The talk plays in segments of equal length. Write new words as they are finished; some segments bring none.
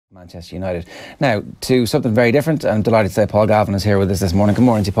Manchester United. Now, to something very different, I'm delighted to say Paul Galvin is here with us this morning. Good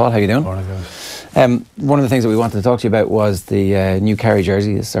morning to you, Paul. How are you doing? Morning, guys. One of the things that we wanted to talk to you about was the new Kerry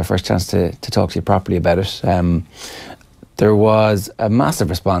jersey. This is our first chance to talk to you properly about it. There was a massive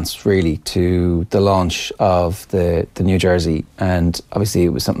response, really, to the launch of the new jersey, and obviously it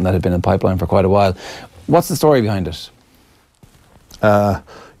was something that had been in the pipeline for quite a while. What's the story behind it? I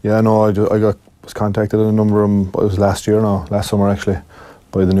was contacted a number of, it was last summer actually,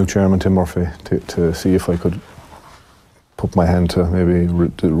 by the new chairman, Tim Murphy, to see if I could put my hand to maybe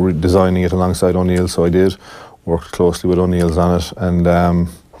redesigning it alongside O'Neill. So I did, worked closely with O'Neill's on it, and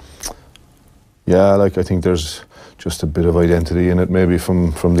I think there's just a bit of identity in it, maybe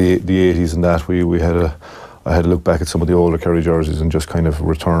from the 80s and that. I had to look back at some of the older Kerry jerseys and just kind of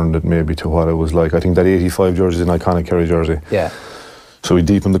returned it maybe to what it was like. I think that 85 jersey is an iconic Kerry jersey. Yeah. So we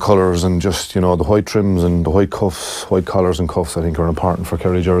deepened the colours and just, the white trims and the white cuffs, white collars and cuffs, I think are important for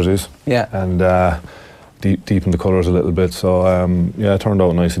Kerry jerseys. Yeah. And deepened the colours a little bit. So, it turned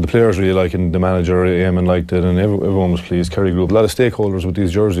out nicely. The players really liked it, the manager, Eamon, liked it, and everyone was pleased. Kerry Group, a lot of stakeholders with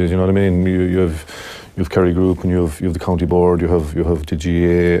these jerseys, you know what I mean? You have Kerry Group, and you have the county board, you have the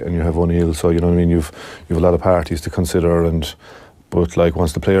GAA, and you have O'Neill. So, you know what I mean? You've a lot of parties to consider, but like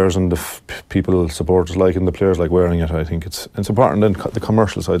once the players and the people, supporters like it, and the players like wearing it, I think it's important. And the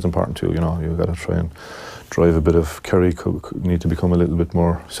commercial side's important too. You've got to try and drive a bit of Kerry. Need to become a little bit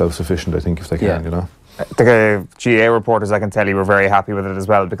more self-sufficient, I think, if they can. The GAA reporters, I can tell you, were very happy with it as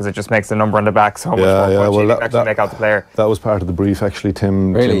well, because it just makes the number on the back so much more actually make out the player. That was part of the brief, actually.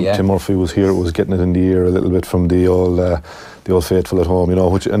 Tim Murphy was here, was getting it in the ear a little bit from the old faithful at home,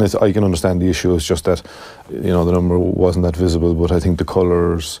 I can understand the issue. It's just that, the number wasn't that visible, but I think the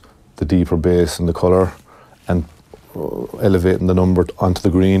colours, the deeper base and the colour, and elevating the number onto the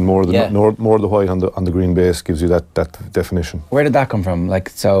green more the white on the green base gives you that definition. Where did that come from? Are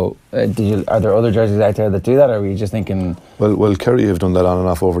there other jerseys out there that do that, or were you just thinking? Well, Kerry have done that on and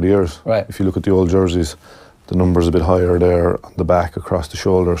off over the years. Right. If you look at the old jerseys, the number's a bit higher there on the back across the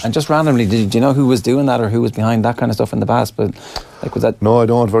shoulders. And just randomly, do you know who was doing that or who was behind that kind of stuff in the past? But was that? No, I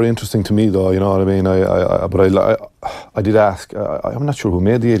don't. Very interesting to me, though. You know what I mean? I did ask. I'm not sure who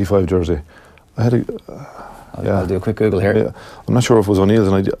made the 85 jersey. I'll do a quick Google here. Yeah. I'm not sure if it was O'Neill's,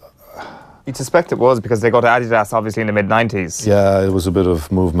 and You'd suspect it was, because they go to Adidas obviously in the mid-90s. Yeah, it was a bit of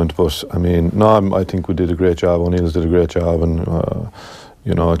movement, but I think we did a great job. O'Neill's did a great job, and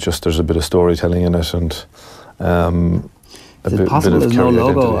there's a bit of storytelling in it, and is it possible there's no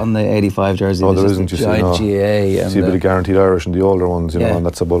logo on the 85 jersey? Oh, there isn't. Just giant GAA. See a bit of Guaranteed Irish in the older ones, and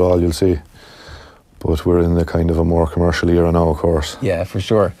that's about all you'll see. But we're in the kind of a more commercial era now, of course. Yeah, for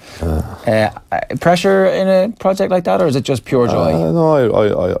sure. Pressure in a project like that, or is it just pure joy?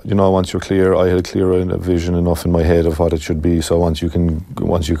 No, once you're clear, I had a clear vision enough in my head of what it should be. So once you can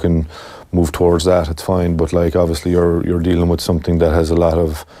move towards that, it's fine. But obviously, you're dealing with something that has a lot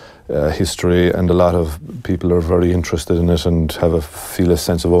of history, and a lot of people are very interested in it and feel a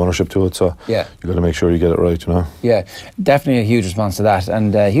sense of ownership to it. So you've got to make sure you get it right, Yeah, definitely a huge response to that,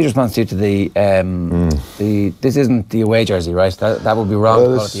 and a huge response due to the this isn't the away jersey, right? That would be wrong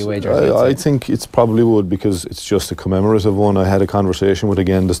to call it the away jersey. I think it's probably would, because it's just a commemorative one. I had a conversation with,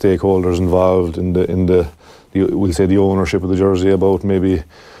 again, the stakeholders involved in the we'll say the ownership of the jersey, about maybe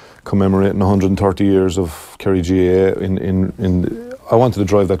commemorating 130 years of Kerry GAA I wanted to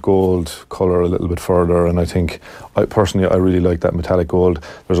drive that gold colour a little bit further, and I think, I really like that metallic gold.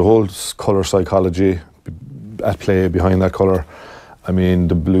 There's a whole colour psychology at play behind that colour. I mean,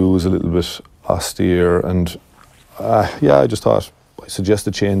 the blue is a little bit austere, and I just thought, I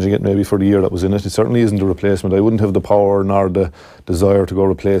suggested changing it maybe for the year that was in it. It certainly isn't a replacement. I wouldn't have the power nor the desire to go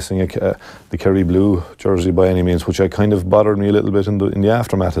replacing the Kerry blue jersey by any means, which kind of bothered me a little bit in the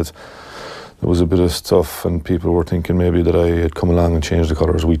aftermath. There was a bit of stuff, and people were thinking maybe that I had come along and changed the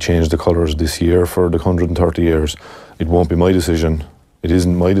colours. We changed the colours this year for the 130 years. It won't be my decision. It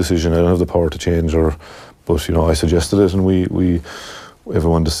isn't my decision. I don't have the power to change, but I suggested it, and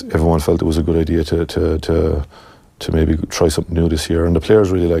everyone felt it was a good idea to maybe try something new this year, and the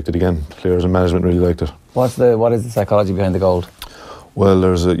players really liked it. Again, the players and management really liked it. What is the psychology behind the gold? Well,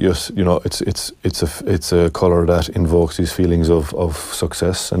 there's it's a colour that invokes these feelings of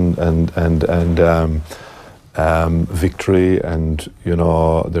success and victory, and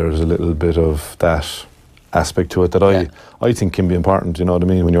there's a little bit of that aspect to it that I think can be important. You know what I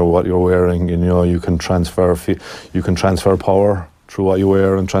mean? When what you're wearing, you can transfer power through what you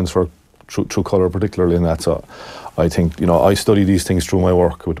wear, and transfer through colour, particularly in that. So I think I study these things through my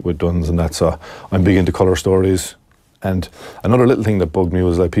work with Duns, and that's I'm big into colour stories. And another little thing that bugged me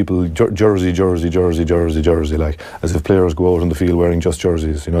was like people jersey, like as if players go out on the field wearing just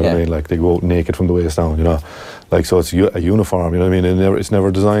jerseys. You know what I mean? Like they go out naked from the waist down. You know, like so it's a uniform. You know what I mean? It's never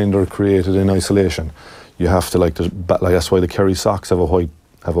designed or created in isolation. You have to like that's why the Kerry socks have a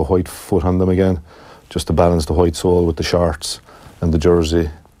white foot on them again, just to balance the white sole with the shorts and the jersey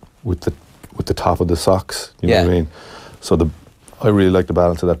with the top of the socks. You know what I mean? So I really like the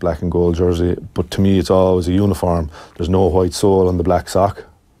balance of that black and gold jersey, but to me it's always a uniform. There's no white sole on the black sock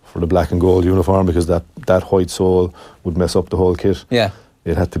for the black and gold uniform, because that white sole would mess up the whole kit. Yeah,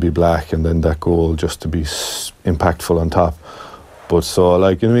 it had to be black and then that gold just to be impactful on top. But so,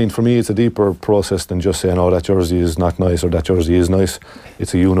 like, you know what I mean, for me it's a deeper process than just saying, oh, that jersey is not nice or that jersey is nice.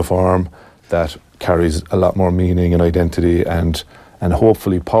 It's a uniform that carries a lot more meaning and identity and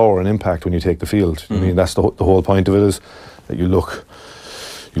hopefully power and impact when you take the field. I mean, that's the whole point of it, is that you look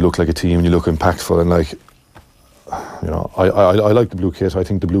like a team and you look impactful. And like, you know, I like the blue kit. I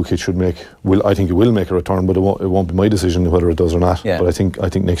think the blue kit I think it will make a return, but it won't be my decision whether it does or not. But I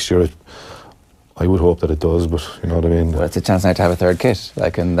think next year I would hope that it does, but you know what I mean. Well, it's a chance now to have a third kit,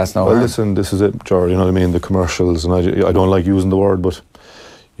 like, and that's no. Well, listen, this is it, Ger. You know what I mean. The commercials, and I don't like using the word, but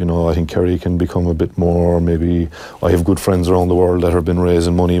you know, I think Kerry can become a bit more. Maybe I have good friends around the world that have been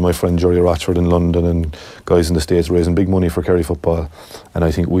raising money. My friend Jerry Rochford in London and guys in the States raising big money for Kerry football, and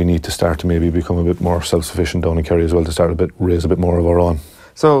I think we need to start to maybe become a bit more self-sufficient down in Kerry as well, to raise a bit more of our own.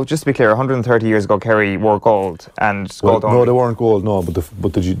 So, just to be clear, 130 years ago, Kerry were gold and gold only. No, they weren't gold. No, but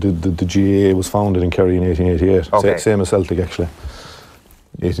the GAA was founded in Kerry in 1888. Okay. Same as Celtic, actually.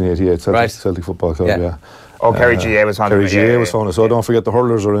 1888, Celtic Football Club. Yeah. Oh, Kerry GAA was founded. Kerry GAA was founded. So don't forget the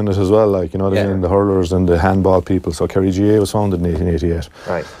hurlers are in it as well. Like, you know what I mean, the hurlers and the handball people. So Kerry GAA was founded in 1888.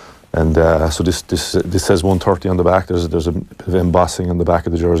 Right. And so this says 130 on the back. There's a bit of embossing on the back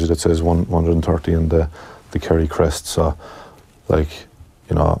of the jersey that says 130 and the Kerry crest. So, like,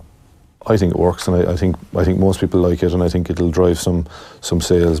 you know, I think it works, and I think most people like it, and I think it'll drive some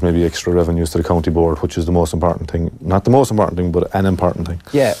sales, maybe extra revenues to the county board, which is the most important thing. Not the most important thing, but an important thing.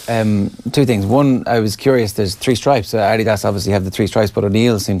 Yeah, two things. One, I was curious, there's 3 stripes. Adidas obviously have the 3 stripes, but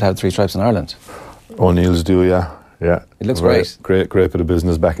O'Neill's seem to have 3 stripes in Ireland. O'Neill's do, yeah. It looks great. Great bit of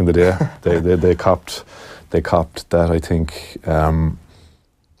business back in the day. they copped that. I think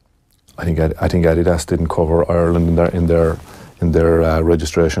Adidas didn't cover Ireland in their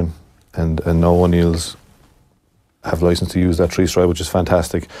registration, and now O'Neill's have license to use that 3 stripe, which is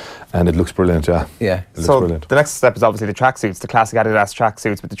fantastic, and it looks brilliant. Yeah. It looks brilliant. The next step is obviously the tracksuits, the classic Adidas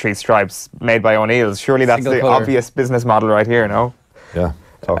tracksuits with the 3 stripes made by O'Neill's. Surely that's the obvious business model right here, no? Yeah,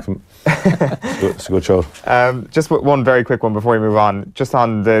 talk to them. It's a good show. Just one very quick one before we move on. Just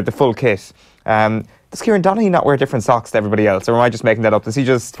on the full kit. Does Kieran Donaghy not wear different socks to everybody else, or am I just making that up? Does he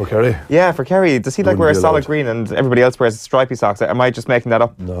just... For Kerry? Yeah, for Kerry. Does he like wear a solid green and everybody else wears stripy socks? Am I just making that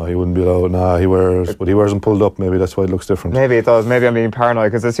up? No, he wouldn't be allowed. Nah, he wears them pulled up. Maybe that's why it looks different. Maybe it does. Maybe I'm being paranoid,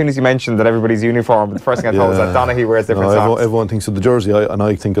 because as soon as you mentioned that everybody's uniform, the first thing I thought was that Donaghy wears different socks. Everyone thinks of the jersey, and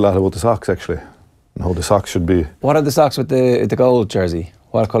I think a lot about the socks, actually, and how the socks should be. What are the socks with the gold jersey?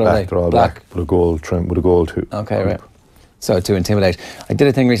 What colour are they? They're all black with a gold trim, with a gold hoop. Okay, right. So to intimidate. I did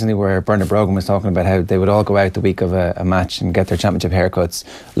a thing recently where Bernard Brogan was talking about how they would all go out the week of a match and get their championship haircuts.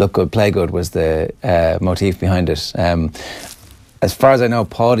 Look good, play good was the motif behind it. As far as I know,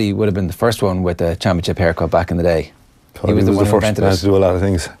 Paddy would have been the first one with a championship haircut back in the day. He was the one who invented it. To do a lot of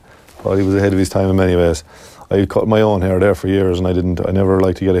things. Paddy was ahead of his time in many ways. I cut my own hair there for years, and I never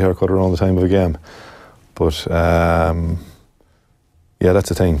liked to get a haircut around the time of a game. But yeah, that's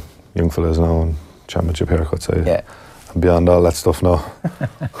the thing. Young fellas now and championship haircuts. I'm beyond all that stuff now.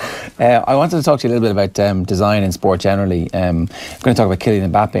 I wanted to talk to you a little bit about design in sport generally. I'm going to talk about Kylian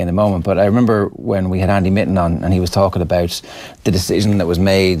Mbappe in a moment, but I remember when we had Andy Mitten on and he was talking about the decision that was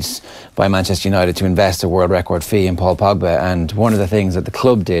made by Manchester United to invest a world record fee in Paul Pogba, and one of the things that the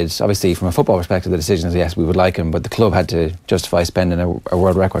club did, obviously from a football perspective, the decision is yes, we would like him, but the club had to justify spending a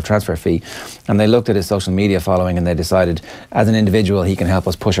world record transfer fee, and they looked at his social media following and they decided as an individual he can help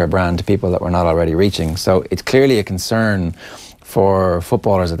us push our brand to people that we're not already reaching. So it's clearly a concern for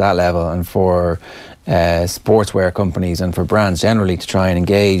footballers at that level and for sportswear companies and for brands generally to try and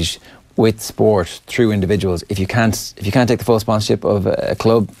engage with sport through individuals. If you can't take the full sponsorship of a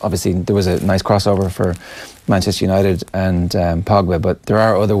club, obviously there was a nice crossover for Manchester United and Pogba, but there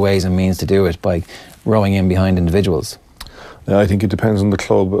are other ways and means to do it by rowing in behind individuals. Yeah, I think it depends on the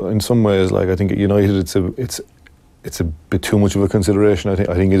club. In some ways, like I think at United, it's a bit too much of a consideration. I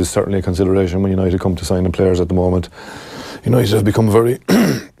think it is certainly a consideration when United come to signing players at the moment. United have become very,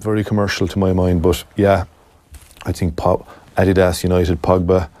 very commercial to my mind. But yeah, I think Adidas, United,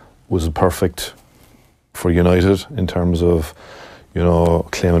 Pogba was a perfect for United in terms of, you know,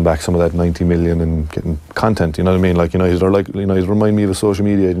 claiming back some of that 90 million and getting content. You know what I mean? Like United remind me of a social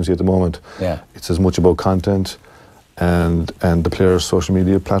media agency at the moment. Yeah. It's as much about content and the players' social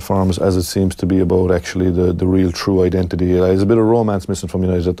media platforms as it seems to be about actually the real true identity. There's a bit of romance missing from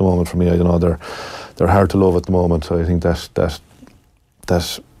United at the moment for me. I don't know, they're hard to love at the moment. I think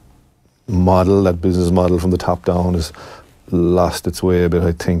that model, that business model from the top down has lost its way a bit,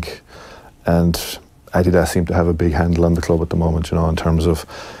 I think. And Adidas seem to have a big handle on the club at the moment, you know, in terms of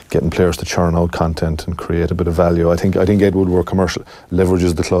getting players to churn out content and create a bit of value. I think Ed Woodward commercial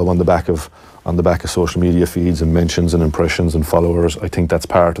leverages the club on the back of social media feeds and mentions and impressions and followers. I think that's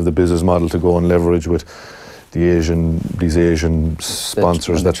part of the business model to go and leverage with these Asian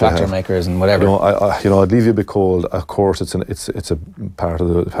sponsors the that they tractor have. makers and whatever. You know, I'd leave you a bit cold. Of course, it's a part of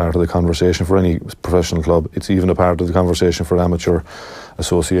the conversation for any professional club. It's even a part of the conversation for amateur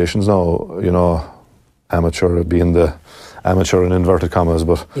associations now. You know, amateur being the amateur in inverted commas,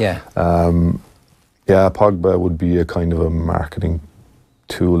 but yeah, Pogba would be a kind of a marketing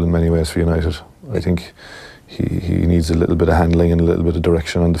tool in many ways for United. I think he needs a little bit of handling and a little bit of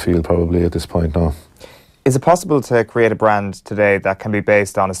direction on the field probably at this point now. Is it possible to create a brand today that can be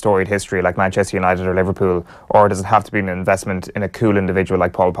based on a storied history like Manchester United or Liverpool, or does it have to be an investment in a cool individual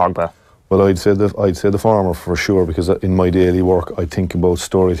like Paul Pogba? Well, I'd say the former for sure, because in my daily work I think about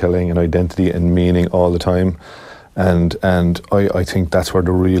storytelling and identity and meaning all the time, and I think that's where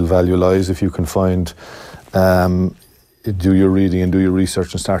the real value lies. If you can find, do your reading and do your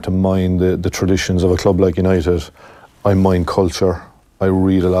research and start to mine the traditions of a club like United. I mine culture. I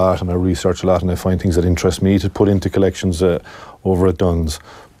read a lot and I research a lot and I find things that interest me to put into collections over at Dunn's.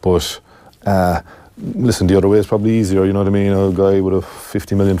 But listen, the other way is probably easier. You know what I mean? A guy with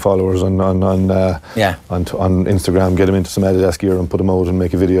 50 million followers on Instagram, get him into some Adidas gear and put him out and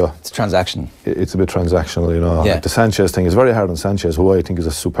make a video. It's a transaction. It's a bit transactional, you know. Yeah. Like the Sanchez thing is very hard on Sanchez, who I think is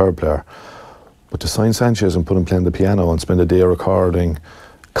a superb player. But to sign Sanchez and put him playing the piano and spend a day recording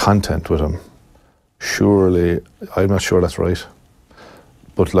content with him, surely, I'm not sure that's right.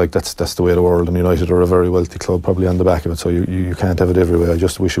 But like that's the way of the world, and United are a very wealthy club probably on the back of it, so you can't have it everywhere. I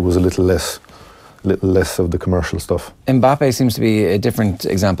just wish it was a little less of the commercial stuff. Mbappe seems to be a different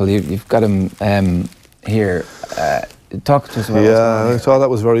example. You've got him here. Talk to us about I thought that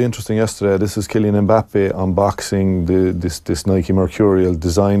was very interesting yesterday. This is Kylian Mbappe unboxing this Nike Mercurial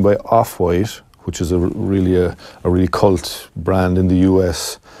designed by Off-White, which is a really cult brand in the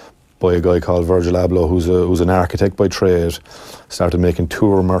US, by a guy called Virgil Abloh, who's an architect by trade. Started making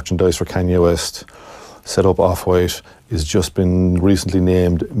tour merchandise for Kanye West. Set up Off-White. Has just been recently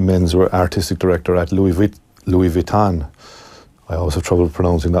named menswear artistic director at Louis Vuitton. I always have trouble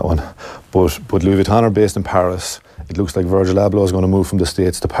pronouncing that one. But Louis Vuitton are based in Paris. It looks like Virgil Abloh is going to move from the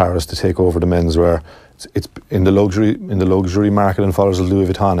States to Paris to take over the menswear. It's in the luxury market, and followers of Louis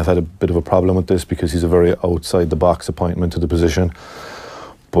Vuitton have had a bit of a problem with this because he's a very outside the box appointment to the position.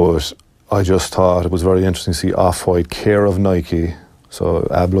 But I just thought it was very interesting to see Off-White, care of Nike. So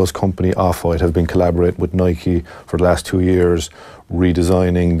Abloh's company Off-White have been collaborating with Nike for the last 2 years,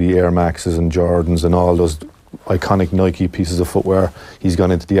 redesigning the Air Maxes and Jordans and all those iconic Nike pieces of footwear. He's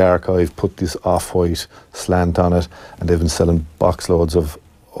gone into the archive, put this Off-White slant on it, and they've been selling box loads of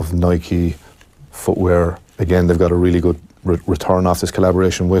Nike footwear. Again, they've got a really good return off this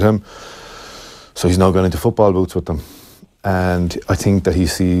collaboration with him. So he's now gone into football boots with them. And I think that he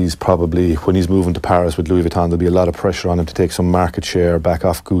sees probably when he's moving to Paris with Louis Vuitton, there'll be a lot of pressure on him to take some market share back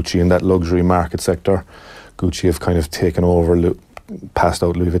off Gucci in that luxury market sector. Gucci have kind of taken over, passed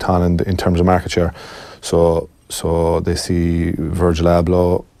out Louis Vuitton in terms of market share. So they see Virgil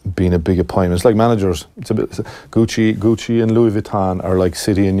Abloh being a big appointment. It's like managers. Gucci and Louis Vuitton are like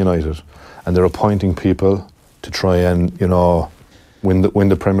City and United, and they're appointing people to try and, you know, win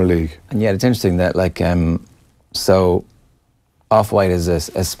the Premier League. And yeah, it's interesting that so Off-White is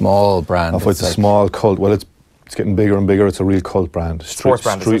a small brand. Off-White's a small cult. Well, it's getting bigger and bigger. It's a real cult brand. Sports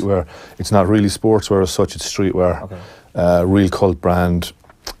brand. Streetwear. It's not really sportswear as such. It's streetwear. Okay. Real cult brand.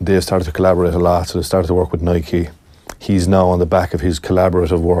 They've started to collaborate a lot. So they started to work with Nike. He's now on the back of his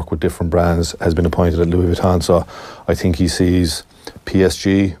collaborative work with different brands, has been appointed at Louis Vuitton. So I think he sees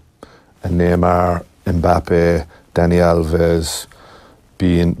PSG and Neymar, Mbappe, Dani Alves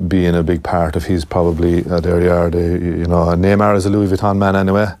being a big part of his probably there you are. You know, Neymar is a Louis Vuitton man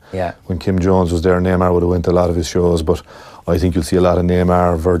anyway. Yeah. When Kim Jones was there, Neymar would have went to a lot of his shows, but I think you'll see a lot of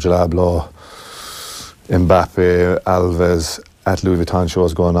Neymar, Virgil Abloh, Mbappe, Alves at Louis Vuitton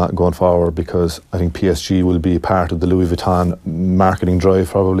shows going forward, because I think PSG will be part of the Louis Vuitton marketing drive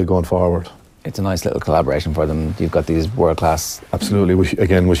probably going forward. It's a nice little collaboration for them. You've got these world-class... Absolutely,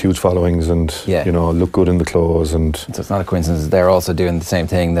 with huge followings and, you know, look good in the clothes. And so it's not a coincidence they're also doing the same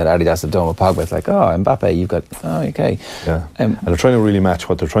thing that Adidas have done with Pogba. It's like, oh, Mbappe, you've got... Oh, okay. Yeah, and they're trying to really match...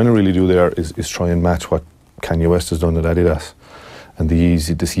 What they're trying to really do there is try and match what Kanye West has done at Adidas. And this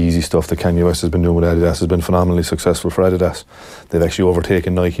Yeezy stuff that Kanye West has been doing with Adidas has been phenomenally successful for Adidas. They've actually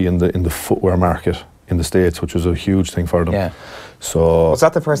overtaken Nike in the footwear market in the States, which was a huge thing for them. Yeah. So was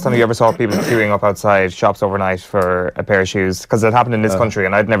that the first time you ever saw people queuing up outside shops overnight for a pair of shoes? Because it happened in this country,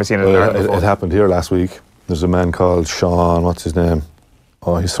 and I'd never seen it in Ireland before. It happened here last week. There's a man called Sean. What's his name?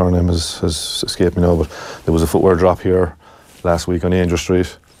 Oh, his surname has escaped me now. But there was a footwear drop here last week on Angel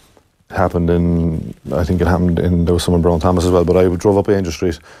Street. Happened in, I think it happened in, there was some in Brown Thomas as well, but I drove up Angel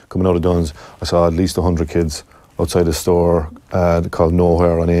Street coming out of Dunn's. I saw at least 100 kids outside a store called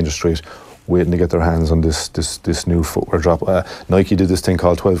Nowhere on Angel Street, waiting to get their hands on this new footwear drop. Nike did this thing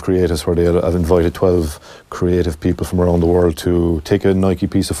called 12 Creatives, where they have invited 12 creative people from around the world to take a Nike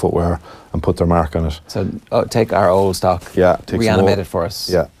piece of footwear and put their mark on it. So take our old stock, reanimate it for us.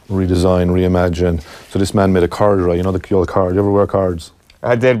 Yeah, redesign, reimagine. So this man made a card, right? You know the old card, you ever wear cards?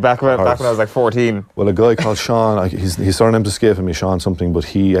 I did back when I was like 14. Well, a guy called Sean, his surname's escaping me, Sean something, but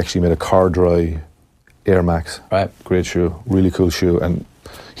he actually made a card dry Air Max. Right. Great shoe, really cool shoe. And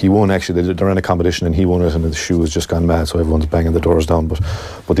he won actually, they're in a competition and he won it, and the shoe has just gone mad, so everyone's banging the doors down. But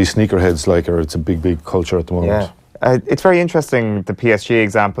these sneakerheads it's a big culture at the moment. Yeah. It's very interesting, the PSG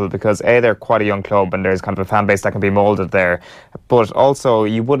example, because they're quite a young club and there's kind of a fan base that can be moulded there. But also,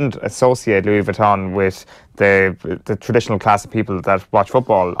 you wouldn't associate Louis Vuitton with the traditional class of people that watch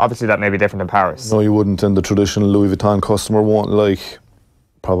football. Obviously, that may be different in Paris. No, you wouldn't, and the traditional Louis Vuitton customer won't like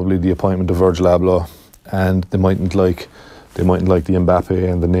probably the appointment of Virgil Abloh, and they mightn't like the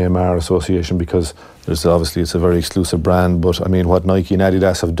Mbappe and the Neymar association, because there's obviously it's a very exclusive brand. But I mean, what Nike and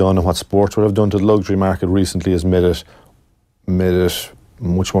Adidas have done and what sportswear have done to the luxury market recently has made it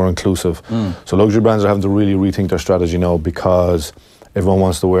much more inclusive. So luxury brands are having to really rethink their strategy now, because everyone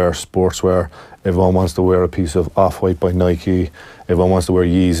wants to wear sportswear, everyone wants to wear a piece of Off-White by Nike, everyone wants to wear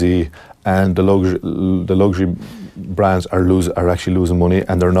Yeezy, and the luxury brands are actually losing money,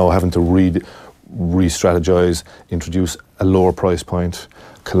 and they're now having to re-strategize, introduce a lower price point,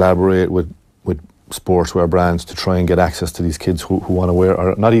 collaborate with sportswear brands to try and get access to these kids who want to wear,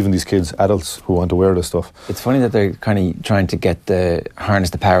 or not even these kids, adults who want to wear this stuff. It's funny that they're kind of trying to harness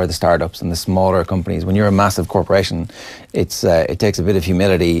the power of the startups and the smaller companies. When you're a massive corporation, it takes a bit of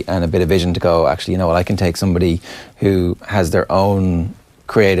humility and a bit of vision to go, actually, you know what, I can take somebody who has their own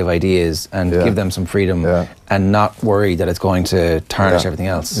creative ideas and give them some freedom and not worry that it's going to tarnish everything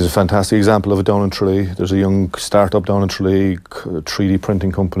else. There's a fantastic example of it down in Tralee. There's a young startup down in Tralee, 3D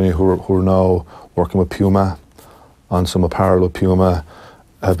printing company, who are now working with Puma on some apparel with Puma,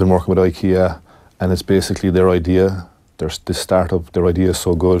 have been working with IKEA, and it's basically their idea. This startup, their idea is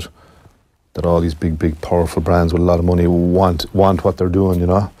so good that all these big powerful brands with a lot of money want what they're doing, you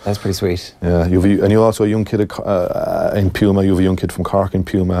know. That's pretty sweet. Yeah, and you also a young kid in Puma. You have a young kid from Cork in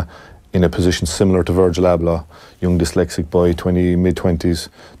Puma, in a position similar to Virgil Abloh, young dyslexic boy, mid-20s,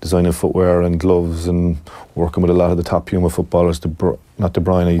 designing footwear and gloves and working with a lot of the top Puma footballers, not De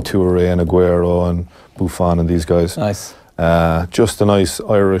Bruyne, Touré and Aguero and Buffon and these guys. Nice. Just a nice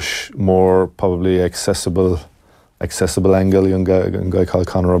Irish, more probably accessible angle, young guy called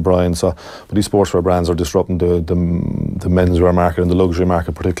Conor O'Brien. So, but these sportswear brands are disrupting the menswear market and the luxury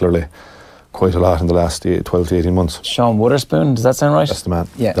market particularly quite a lot in the last 12 to 18 months. Sean Wotherspoon, does that sound right? That's the man.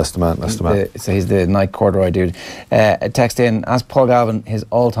 Yeah. That's the man. So he's the Nike corduroy dude. A text in, ask Paul Galvin his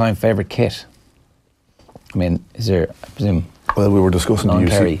all-time favourite kit. I mean, is there, I presume... Well, we were discussing the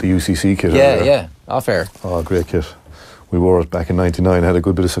UCC kit earlier. Yeah, off air. Oh, great kit. We wore it back in '99, had a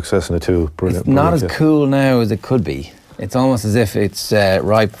good bit of success in it too. Brilliant. It's not as cool now as it could be. It's almost as if it's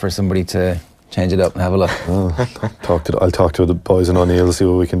ripe for somebody to change it up and have a look. I'll talk to the boys in O'Neill, see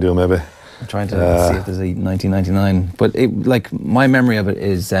what we can do maybe. I'm trying to see if there's a 1999. But my memory of it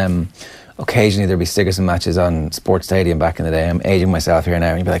is occasionally there'd be Sigerson matches on Sports Stadium back in the day. I'm aging myself here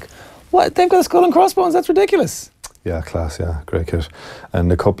now, and you'd be like, what? They've got a skull and crossbones? That's ridiculous. Yeah, class, yeah, great kit.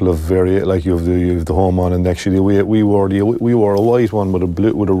 And a couple of you have the home one, and actually we wore a white one with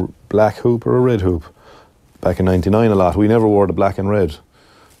a black hoop or a red hoop back in '99 a lot. We never wore the black and red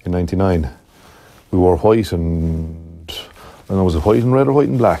in '99. We wore white and I don't know, was it white and red or white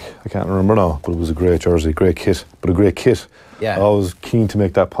and black? I can't remember now, but it was a great jersey, great kit, but a great kit. Yeah. I was keen to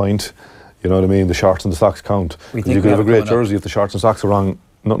make that point. You know what I mean? The shorts and the socks count. You could have a great jersey if the shorts and socks are wrong,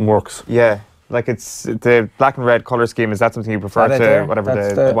 nothing works. Yeah. Like it's the black and red colour scheme. Is that something you prefer to whatever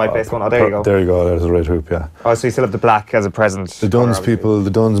the white base one? Oh, there you go. There you go. There's a red hoop. Yeah. Oh, so you still have the black as a present. The Duns people,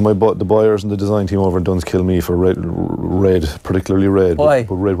 the buyers and the design team over in Duns kill me for red, particularly red. Why?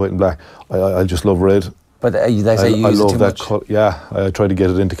 But red, white, and black. I just love red. But they say you use it too much. Yeah, I try to get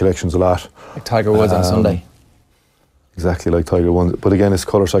it into collections a lot. Like Tiger Woods on Sunday. Exactly like Tiger Woods. But again, it's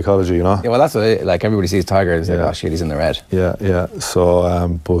colour psychology, you know? Yeah, well, that's what like everybody sees Tiger and like, oh shit, he's in the red. Yeah.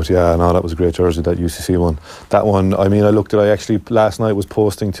 So, but yeah, no, that was a great jersey, that UCC one. That one, I mean, I actually last night was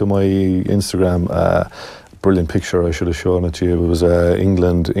posting to my Instagram brilliant picture. I should have shown it to you. It was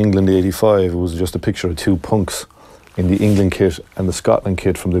England 85. It was just a picture of two punks in the England kit and the Scotland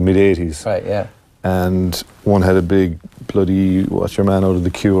kit from the mid-80s. Right, yeah. And one had a big bloody, what's your man out of The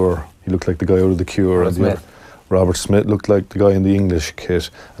Cure? He looked like the guy out of The Cure. Robert Smith looked like the guy in the English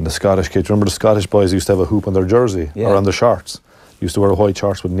kit and the Scottish kit. Remember the Scottish boys used to have a hoop on their jersey or on their shorts. Used to wear white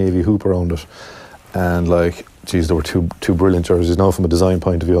shorts with navy hoop around it. And like, geez, there were two brilliant jerseys now from a design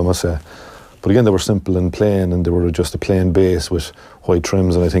point of view, I must say. But again, they were simple and plain, and they were just a plain base with white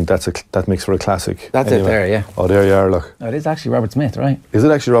trims, and I think that makes for a classic. That's anyway. It there, yeah. Oh, there you are, look. Oh, it is actually Robert Smith, right? Is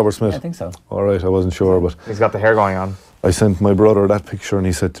it actually Robert Smith? Yeah, I think so. All right, I wasn't sure, but... He's got the hair going on. I sent my brother that picture and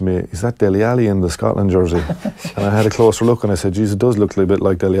he said to me, is that Dele Alli in the Scotland jersey? And I had a closer look and I said, geez, it does look a bit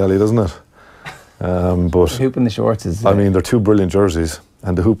like Dele Alli, doesn't it? But the hoop and the shorts is... I mean, they're two brilliant jerseys,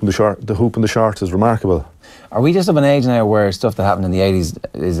 and the hoop and the shorts is remarkable. Are we just of an age now where stuff that happened in the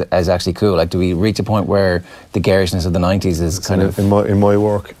 80s is actually cool? Like, do we reach a point where the garishness of the 90s is kind of... In my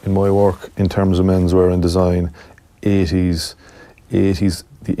work, in terms of menswear and design, 80s,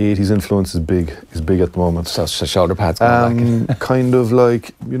 the 80s influence is big at the moment. So shoulder pads going back. Kind of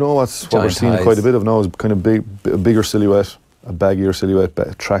like, you know what we're seeing quite a bit of now is kind of a bigger silhouette, a baggier silhouette,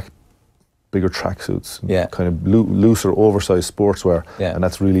 bigger tracksuits, kind of looser, oversized sportswear, and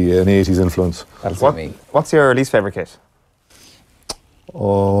that's really an 80s influence. What's your least favourite kit?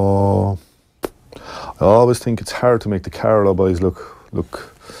 Oh, I always think it's hard to make the Carlow boys look.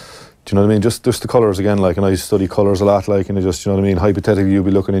 Do you know what I mean? Just the colours again, like, and I study colours a lot, like, and it just, you know what I mean? Hypothetically, you'd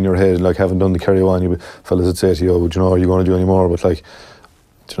be looking in your head, like, having done the Kerry GAA, fellas would say to you, oh, do you know, are you going to do any more? But like,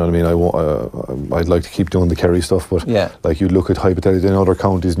 do you know what I mean? I'd like to keep doing the Kerry stuff, but like, you'd look at hypothetically in other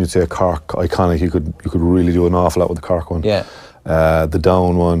counties and you'd say Cork, iconic. You could really do an awful lot with the Cork one. Yeah. The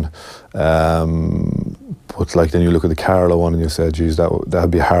Down one. But like, then you look at the Carlow one and you say, geez,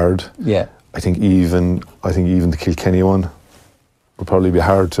 that'd be hard. Yeah. I think even the Kilkenny one would probably be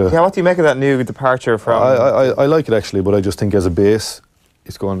hard to... Yeah, what do you make of that new departure from... I like it actually, but I just think as a base,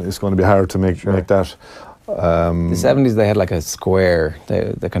 it's going to be hard to make that. The 70s, they had like a square,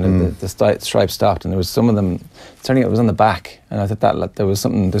 the kind of the stripe stopped, and there was some of them, certainly it was on the back, and I thought that there's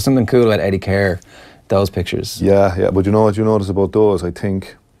something cool about Eddie Kerr, those pictures. Yeah, but you know what you notice about those? I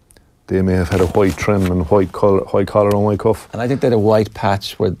think they may have had a white trim and white collar and white cuff. And I think they had a white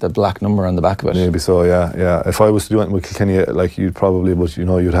patch with the black number on the back of it. Maybe so, yeah. If I was to do it with Kilkenny, like, you'd probably, but you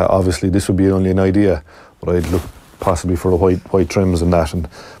know, you'd have, obviously this would be only an idea, but I'd look possibly for the white trims and that,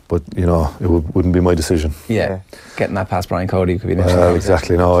 but you know, it wouldn't be my decision. Yeah, getting that past Brian Cody could be an interesting.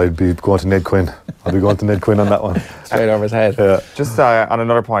 Exactly. No, I'd be going to Ned Quinn. I'll be going to Ned Quinn on that one. Straight over his head. Yeah. Just on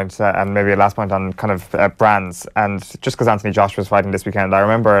another point, and maybe a last point on kind of brands, and just because Anthony Joshua was fighting this weekend, I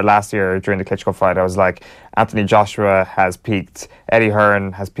remember last year during the Klitschko fight, I was like, Anthony Joshua has peaked, Eddie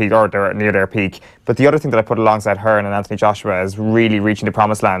Hearn has peaked, or they're near their peak. But the other thing that I put alongside Hearn and Anthony Joshua as really reaching the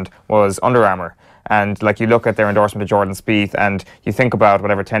promised land was Under Armour. And like, you look at their endorsement of Jordan Spieth and you think about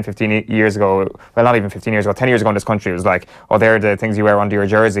whatever 10, 15 years ago, well, not even 15 years ago, 10 years ago in this country, it was like, oh, they're the things you wear under your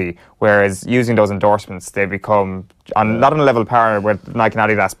jersey. Whereas using those endorsements, they become not on a level par with Nike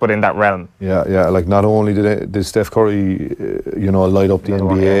and Adidas, but in that realm. Yeah. Like, not only did Steph Curry, light up the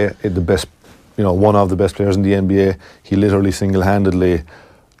NBA, the best, one of the best players in the NBA, he literally single-handedly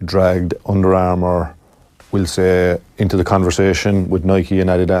dragged Under Armour, we'll say, into the conversation with Nike and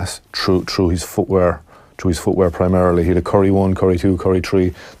Adidas through his footwear primarily. He had a Curry 1, Curry 2, Curry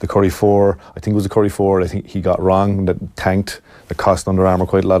 3, the Curry 4, I think it was the Curry 4, I think he got wrong, that tanked, that cost Under Armour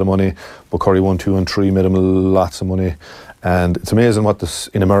quite a lot of money, but Curry 1, 2 and 3 made him lots of money. And it's amazing what this,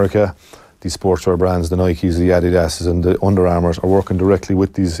 in America, these sportswear brands, the Nikes, the Adidas and the Under Armours are working directly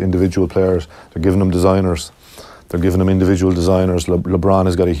with these individual players. They're giving them designers. They're giving them individual designers. LeBron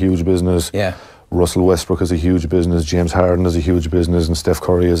has got a huge business. Yeah. Russell Westbrook has a huge business, James Harden has a huge business, and Steph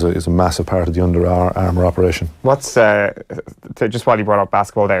Curry is a massive part of the Under Armour operation. What's, just while you brought up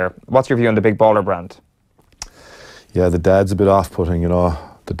basketball there, what's your view on the Big Baller brand? Yeah, the dad's a bit off-putting,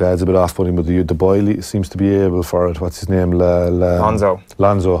 The dad's a bit off-putting, but the boy seems to be able for it. What's his name? Lonzo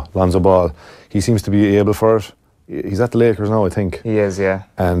Ball. He seems to be able for it. he's at the Lakers now, I think. He is, yeah.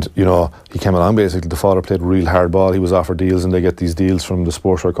 And, you know, he came along basically, the father played real hard ball, he was offered deals, and they get these deals from the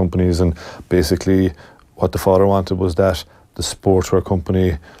sportswear companies, and basically what the father wanted was that the sportswear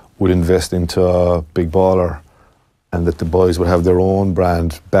company would invest into a big baller, and that the boys would have their own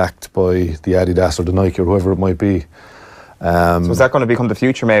brand backed by the Adidas or the Nike or whoever it might be. So is that going to become the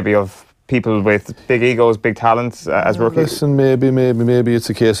future maybe of people with big egos, big talents as rookies? Listen, maybe it's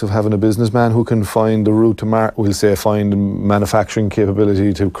a case of having a businessman who can find the route to find manufacturing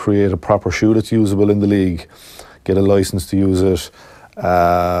capability to create a proper shoe that's usable in the league, get a license to use it. There's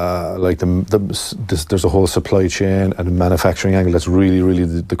a whole supply chain and manufacturing angle that's really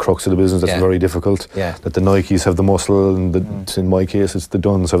the crux of the business. That's very difficult. Yeah. That the Nikes have the muscle, and in my case, it's the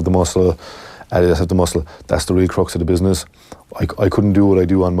Duns have the muscle. Adidas have the muscle. That's the real crux of the business. I couldn't do what I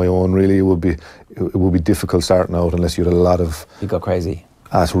do on my own. Really, it would be difficult starting out unless you had a lot of. You go crazy.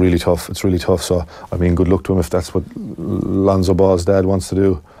 It's really tough. It's really tough. So I mean, good luck to him if that's what Lonzo Ball's dad wants to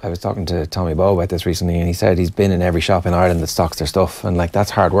do. I was talking to Tommy Bowe about this recently, and he said he's been in every shop in Ireland that stocks their stuff, and like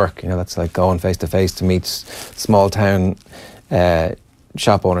that's hard work. You know, that's like going face to face to meet small town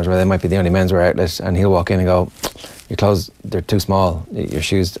shop owners where they might be the only menswear outlet, and he'll walk in and go, your clothes, they're too small, your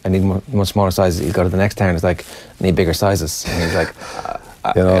shoes, I need much smaller sizes. He'll go to the next town, it's like, I need bigger sizes. And he's like,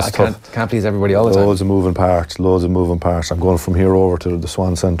 I can't please everybody all the time. Loads of moving parts. I'm going from here over to the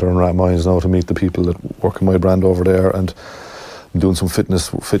Swan Centre in Rathmines now to meet the people that work in my brand over there, and I'm doing some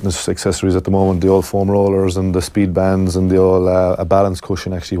fitness accessories at the moment, the old foam rollers and the speed bands and the old a balance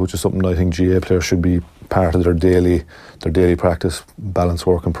cushion actually, which is something I think GAA players should be part of their daily practice, balance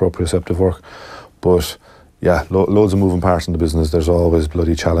work and proprioceptive work. But yeah, loads of moving parts in the business. There's always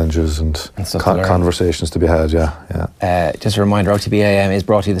bloody challenges and conversations to be had, yeah. Just a reminder, OTB AM is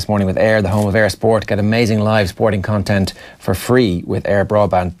brought to you this morning with Air, the home of Air Sport. Get amazing live sporting content for free with Air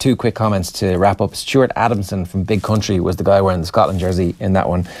Broadband. 2 quick comments to wrap up. Stuart Adamson from Big Country was the guy wearing the Scotland jersey in that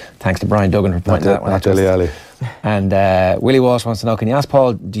one. Thanks to Brian Duggan for pointing that one out. Not Dele Alli. And Willie Walsh wants to know, can you ask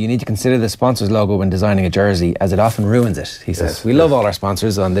Paul, do you need to consider the sponsor's logo when designing a jersey, as it often ruins it? He says. We love all our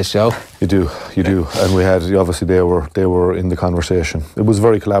sponsors on this show. You do. And we had, obviously they were in the conversation. It was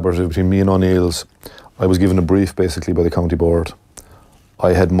very collaborative between me and O'Neill's. I was given a brief basically by the county board.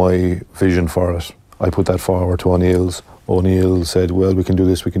 I had my vision for it. I put that forward to O'Neill's. O'Neill said, well, we can do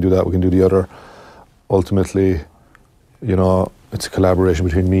this, we can do that, we can do the other. Ultimately, you know, it's a collaboration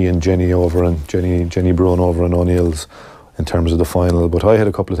between me and Jenny Bruin over in O'Neill's in terms of the final. But I had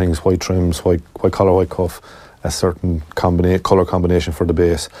a couple of things: white trims, white collar, white cuff, a certain colour combination for the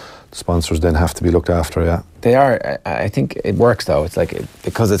base. The sponsors then have to be looked after. Yeah, they are. I think it works though. It's like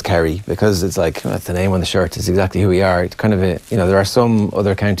because it's Kerry, because it's like that's the name on the shirt. It's exactly who we are. It's kind of a, you know, there are some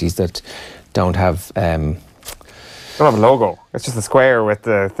other counties that don't have. Don't have a logo. It's just a square with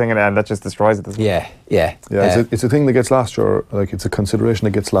the thing in it, and that just destroys it. Yeah. It's a thing that gets lost, or like it's a consideration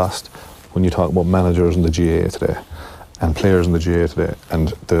that gets lost when you talk about managers in the GAA today and players in the GAA today,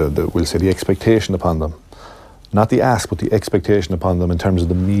 and we'll say the expectation upon them, not the ask, but the expectation upon them in terms of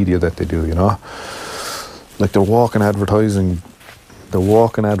the media that they do. You know, like they're walking advertisements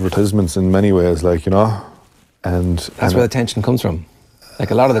in many ways, like, you know, and that's where the tension comes from.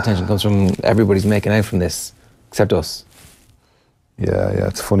 Like a lot of the tension comes from everybody's making out from this. Except us. Yeah,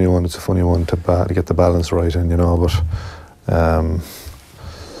 it's a funny one. It's a funny one to get the balance right in, you know. But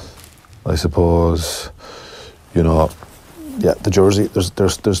I suppose, you know, yeah, the jersey. There's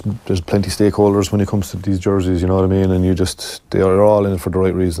plenty of stakeholders when it comes to these jerseys. You know what I mean? And they are all in it for the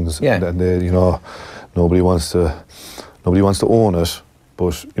right reasons. Yeah. And they, you know, nobody wants to own it,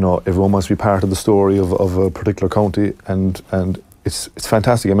 but you know, everyone wants to be part of the story of a particular county, and it's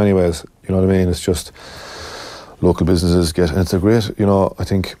fantastic in many ways. You know what I mean? It's just. Local businesses and it's a great, you know, I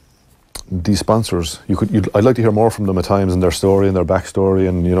think these sponsors, I'd like to hear more from them at times, and their story and their backstory,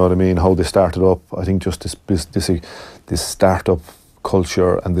 and you know what I mean, how they started up. I think just this startup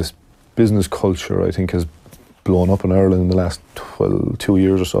culture and this business culture, I think, has blown up in Ireland in the last 2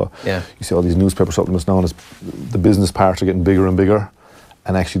 years or so. Yeah. You see all these newspaper supplements now, and the business parts are getting bigger and bigger,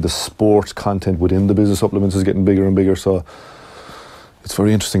 and actually the sports content within the business supplements is getting bigger and bigger. So it's a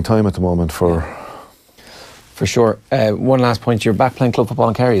very interesting time at the moment for sure. One last point, you're back playing club football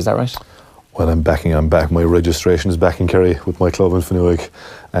in Kerry, is that right? Well, I'm back. My registration is back in Kerry with my club in Fenwick.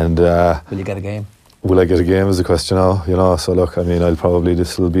 And will you get a game? Will I get a game is the question now, you know. So look, I mean, I think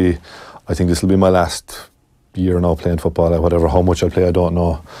this will be my last year now playing football. Whatever, how much I play, I don't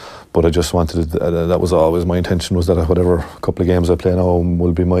know. But I just wanted to, that was always my intention, was that whatever couple of games I play now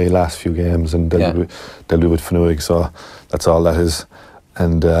will be my last few games, and they'll be with Fenwick. So that's all that is.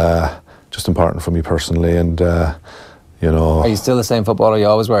 And just important for me personally, and you know. Are you still the same footballer you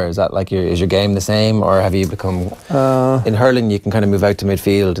always were? Is that like is your game the same, or have you become? In hurling, you can kind of move out to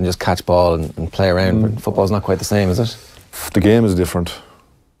midfield and just catch ball and play around. But football's not quite the same, is it? The game is different.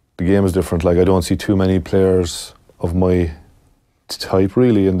 The game is different. Like, I don't see too many players of my type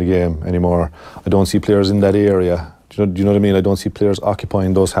really in the game anymore. I don't see players in that area. Do you know what I mean? I don't see players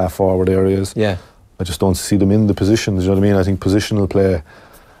occupying those half forward areas. Yeah. I just don't see them in the positions. Do you know what I mean? I think positional play.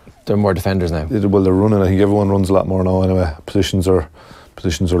 They're more defenders now. Well, they're running. I think everyone runs a lot more now anyway. Positions are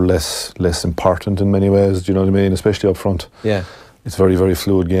less important in many ways. Do you know what I mean? Especially up front. Yeah. It's a very, very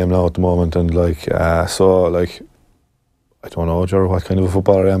fluid game now at the moment, and like I don't know, Ger, what kind of a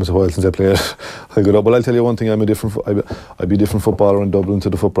footballer I am. It's a while since I played. I got up, but I'll tell you one thing: I'd be a different footballer in Dublin to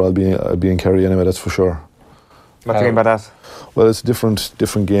the footballer I'd be in Kerry anyway. That's for sure. What do you mean by that? Well, it's a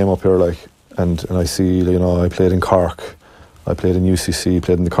different game up here, like, and I see, you know, I played in Cork, I played in UCC,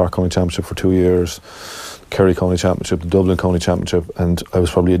 played in the Cork County Championship for 2 years, Kerry County Championship, the Dublin County Championship, and I was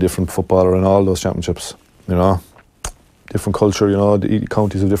probably a different footballer in all those championships. You know, different culture. You know, the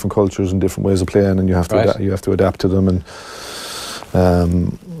counties have different cultures and different ways of playing, and you have to adapt to them. And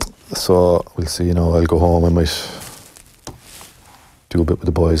so we'll see. You know, I'll go home. I might do a bit with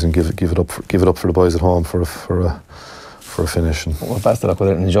the boys and give it up for the boys at home for a finish. And well, best of luck with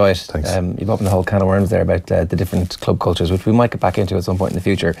it and enjoy it. Thanks. You've opened a whole can of worms there about the different club cultures, which we might get back into at some point in the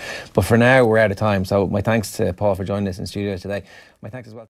future. But for now, we're out of time. So my thanks to Paul for joining us in studio today. My thanks as well.